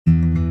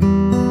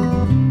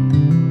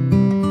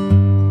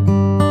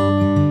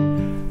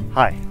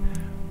Hi,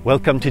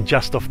 welcome to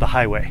Just Off the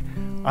Highway.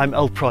 I'm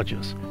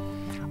Prodgers.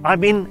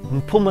 I'm in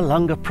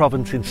Mpumalanga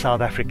province in South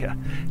Africa,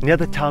 near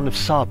the town of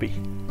Sabie.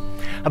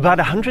 About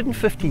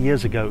 150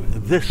 years ago,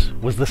 this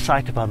was the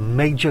site of a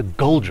major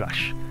gold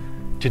rush.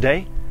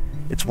 Today,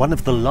 it's one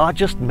of the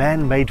largest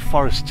man-made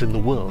forests in the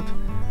world,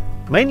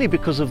 mainly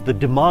because of the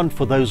demand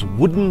for those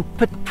wooden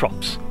pit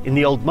props in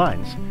the old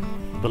mines.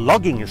 The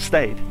logging has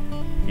stayed,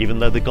 even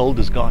though the gold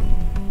is gone.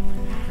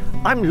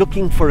 I'm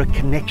looking for a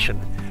connection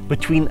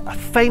between a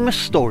famous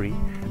story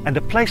and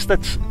a place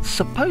that's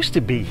supposed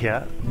to be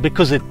here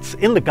because it's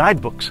in the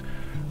guidebooks,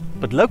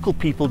 but local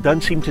people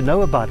don't seem to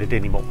know about it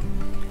anymore,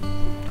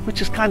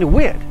 which is kind of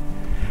weird.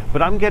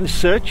 But I'm going to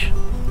search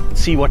and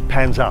see what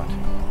pans out.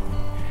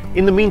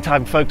 In the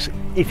meantime, folks,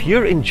 if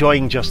you're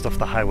enjoying Just Off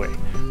the Highway,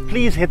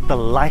 please hit the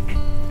like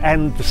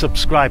and the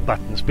subscribe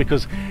buttons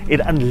because it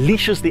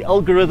unleashes the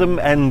algorithm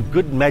and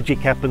good magic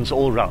happens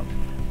all around.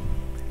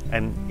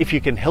 And if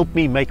you can help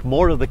me make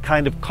more of the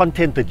kind of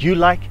content that you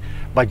like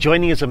by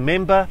joining as a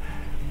member,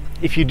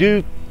 if you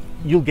do,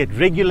 you'll get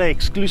regular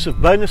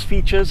exclusive bonus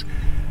features.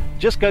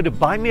 Just go to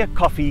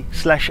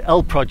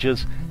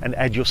buymeacoffee.com/Prodgers and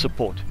add your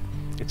support.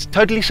 It's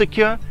totally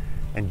secure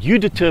and you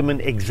determine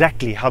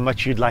exactly how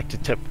much you'd like to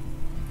tip.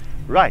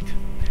 Right,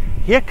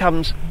 here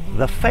comes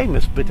the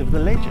famous bit of the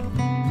legend.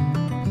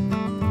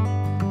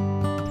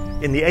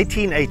 In the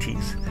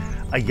 1880s,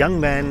 a young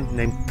man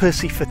named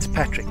Percy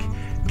Fitzpatrick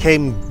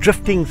came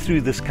drifting through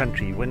this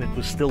country when it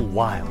was still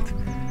wild,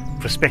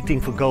 prospecting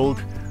for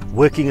gold,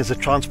 working as a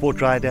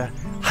transport rider,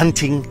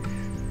 hunting,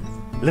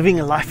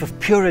 living a life of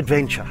pure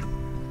adventure.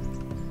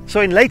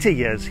 So in later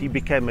years, he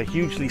became a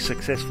hugely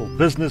successful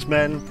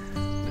businessman,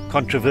 a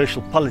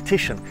controversial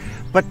politician.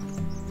 But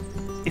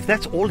if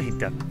that's all he'd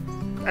done,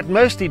 at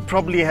most he'd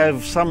probably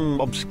have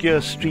some obscure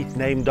street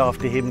named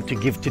after him to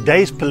give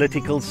today's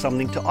politicals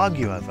something to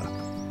argue over.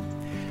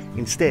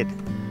 Instead,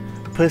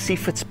 Percy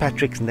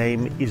Fitzpatrick's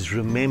name is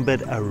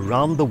remembered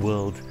around the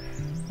world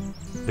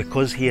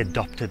because he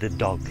adopted a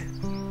dog,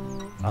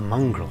 a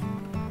mongrel,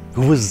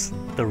 who was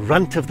the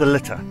runt of the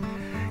litter,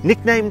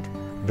 nicknamed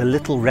the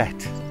Little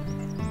Rat.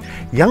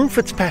 Young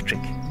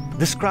Fitzpatrick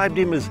described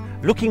him as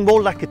looking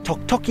more like a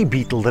tok-toki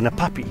beetle than a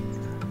puppy,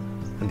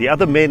 and the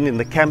other men in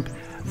the camp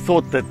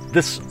thought that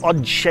this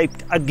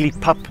odd-shaped, ugly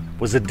pup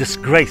was a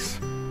disgrace,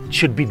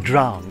 should be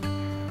drowned.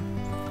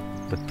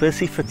 But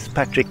Percy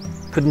Fitzpatrick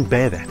couldn't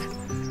bear that.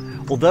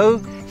 Although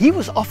he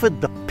was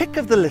offered the pick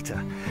of the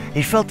litter,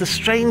 he felt a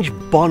strange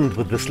bond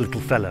with this little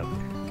fellow,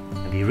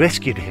 and he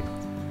rescued him.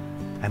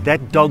 And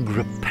that dog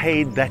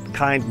repaid that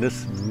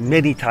kindness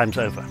many times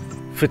over.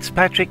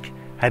 Fitzpatrick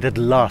had at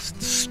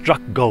last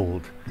struck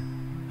gold,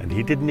 and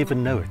he didn't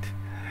even know it.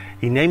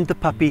 He named the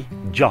puppy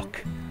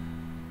Jock,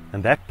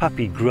 and that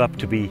puppy grew up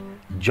to be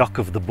Jock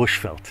of the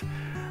Bushveld,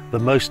 the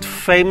most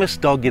famous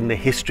dog in the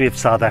history of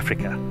South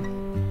Africa.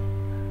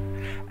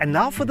 And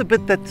now for the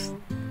bit that's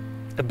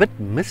a bit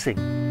missing.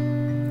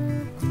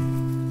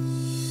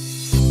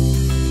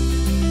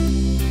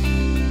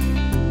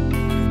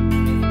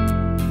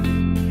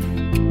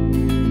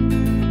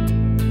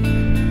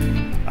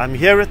 I'm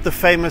here at the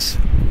famous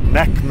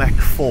Mac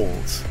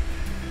Falls.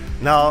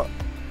 Now,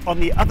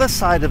 on the other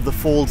side of the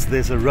falls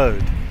there's a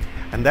road,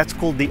 and that's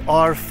called the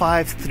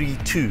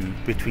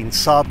R532 between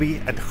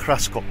Sabie and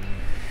Graskop.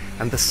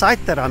 And the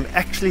site that I'm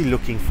actually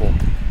looking for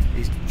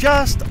is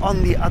just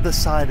on the other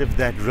side of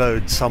that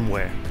road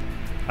somewhere.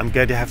 I'm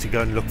going to have to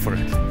go and look for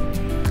it.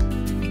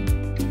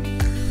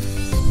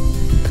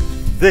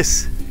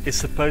 This is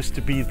supposed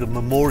to be the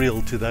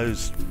memorial to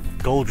those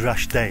gold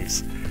rush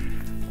days.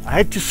 I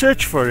had to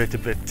search for it a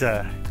bit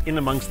in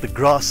amongst the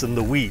grass and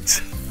the weeds.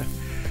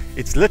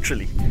 It's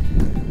literally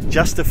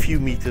just a few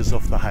meters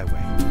off the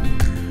highway.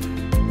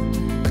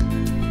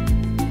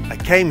 I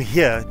came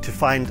here to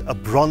find a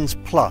bronze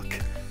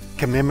plaque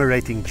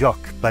commemorating Jock,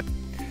 but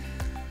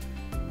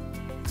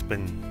it's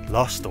been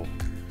lost or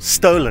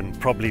stolen,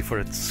 probably for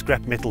its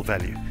scrap metal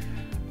value.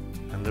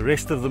 And the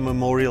rest of the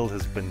memorial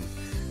has been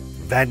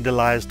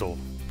vandalized or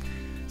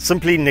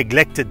simply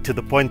neglected to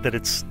the point that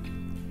it's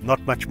not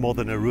much more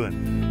than a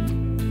ruin.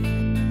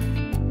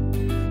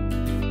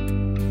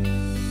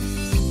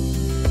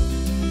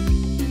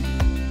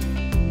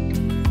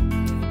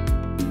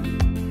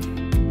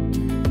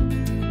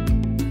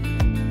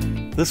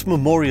 This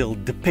memorial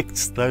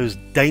depicts those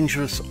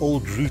dangerous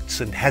old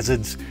routes and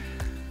hazards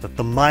that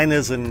the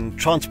miners and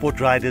transport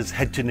riders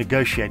had to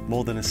negotiate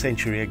more than a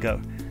century ago.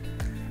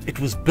 It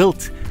was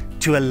built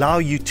to allow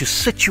you to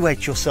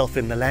situate yourself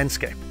in the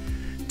landscape,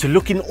 to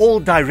look in all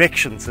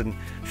directions and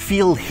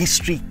feel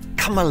history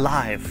come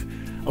alive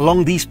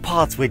along these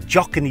paths where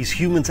Jock and his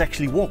humans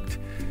actually walked.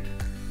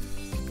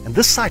 And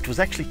this site was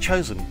actually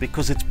chosen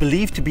because it's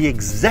believed to be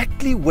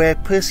exactly where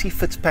Percy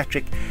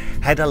Fitzpatrick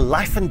had a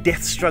life and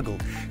death struggle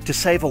to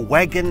save a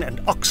wagon and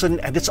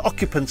oxen and its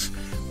occupants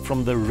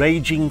from the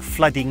raging,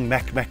 flooding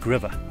Mac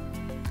River.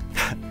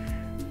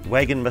 The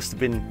wagon must have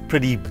been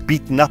pretty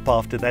beaten up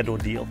after that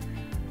ordeal.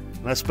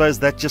 And I suppose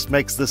that just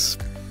makes this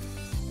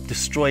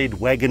destroyed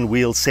wagon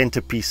wheel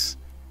centerpiece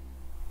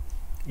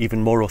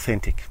even more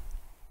authentic.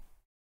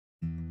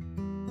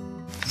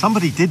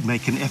 Somebody did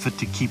make an effort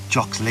to keep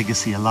Jock's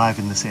legacy alive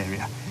in this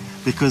area,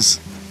 because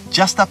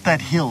just up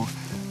that hill,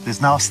 there's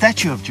now a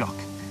statue of Jock.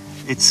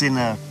 It's in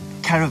a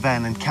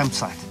caravan and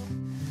campsite.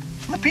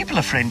 And the people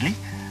are friendly,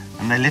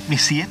 and they let me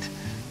see it.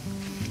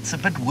 It's a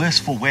bit worse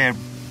for wear,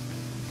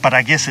 but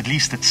I guess at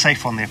least it's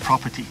safe on their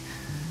property.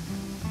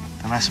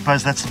 And I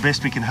suppose that's the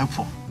best we can hope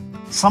for.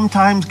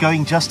 Sometimes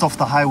going just off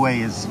the highway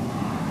is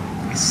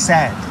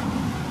sad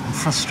and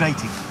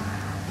frustrating.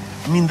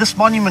 I mean, this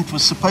monument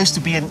was supposed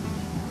to be an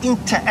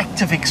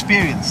interactive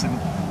experience, and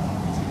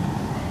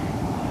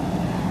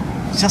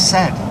it's just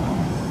sad.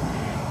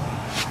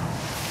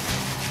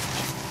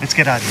 Let's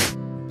get out of here.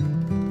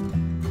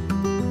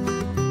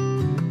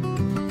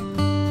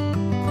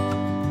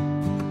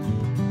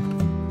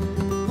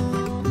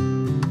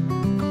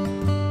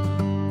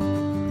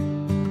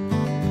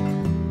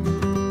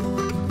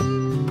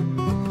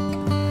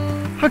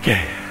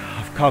 Okay,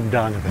 I've calmed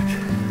down a bit.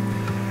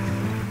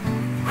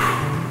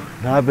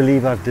 Now I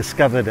believe I've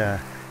discovered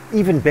an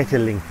even better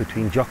link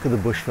between Jock of the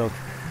Bushveld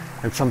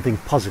and something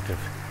positive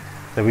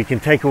that we can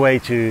take away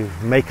to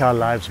make our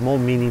lives more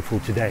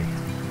meaningful today.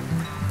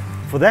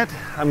 For that,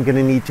 I'm going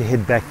to need to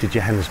head back to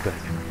Johannesburg.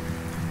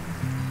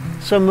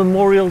 So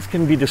memorials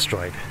can be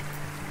destroyed.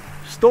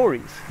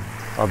 Stories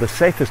are the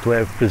safest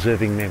way of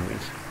preserving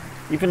memories,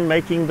 even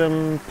making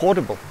them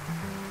portable,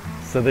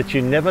 so that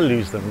you never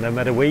lose them no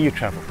matter where you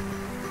travel.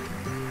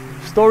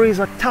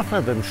 Stories are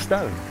tougher than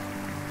stone.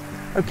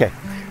 Okay,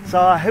 so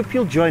I hope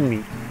you'll join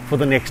me for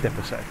the next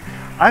episode.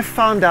 I've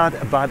found out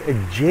about a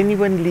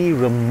genuinely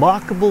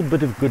remarkable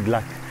bit of good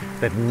luck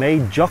that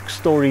made Jock's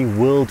story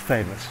world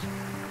famous.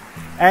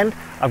 And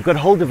I've got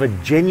hold of a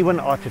genuine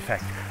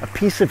artifact, a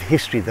piece of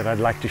history that I'd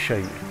like to show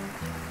you.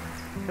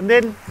 And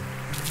then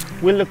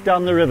we'll look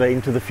down the river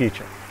into the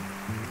future.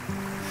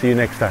 See you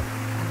next time.